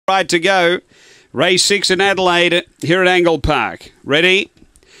Right to go. Race 6 in Adelaide here at Angle-Park. Ready?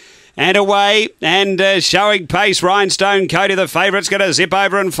 And away, and showing pace, Rhinestone Cody, the favourite's going to zip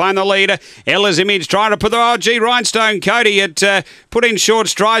over and find the leader. Ella's Image trying to put the, Rhinestone Cody, it put in short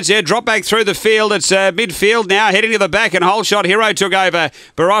strides there, drop back through the field. It's midfield now, heading to the back, and Whole Shot Hero took over.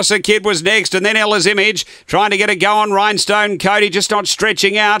 Barossa Kid was next, and then Ella's Image trying to get a go on Rhinestone Cody, just not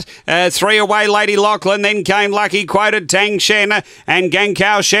stretching out. 3 away, Lady Lachlan, then came Lucky Quoted, Tang Shen, and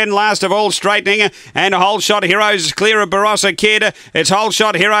Gankao Shen last of all straightening, and Whole Shot Hero's clear of Barossa Kid. It's Whole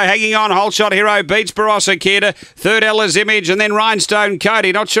Shot Hero hanging on. Whole Shot Hero beats Barossa Kid. Third, Ella's Image, and then Rhinestone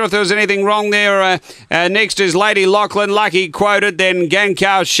Cody. Not sure if there was anything wrong there. Next is Lady Lachlan, Lucky Quoted, then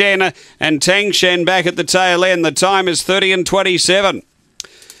Gankao Shen and Tang Shen back at the tail end. The time is 30 and 27.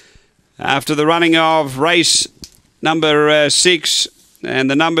 After the running of race number 6, and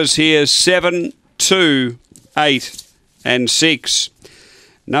the numbers here 7, 2, 8 and 6.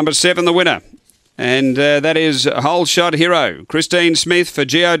 Number 7, the winner. And that is Whole Shot Hero. Christine Smith for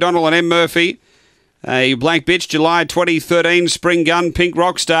G. O'Donnell and M. Murphy. A Black Bitch, July 2013. Spring Gun, Pink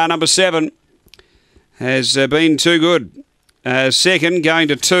Rockstar, number 7. Has been too good. Second, going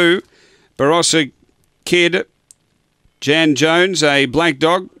to 2. Barossa Kid, Jan Jones, a Black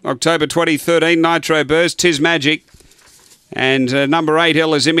Dog, October 2013. Nitro Burst, Tis Magic. And number 8,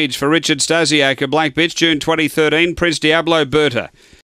 Ella's Image for Richard Stasiak, a Black Bitch, June 2013. Prince Diablo Berta.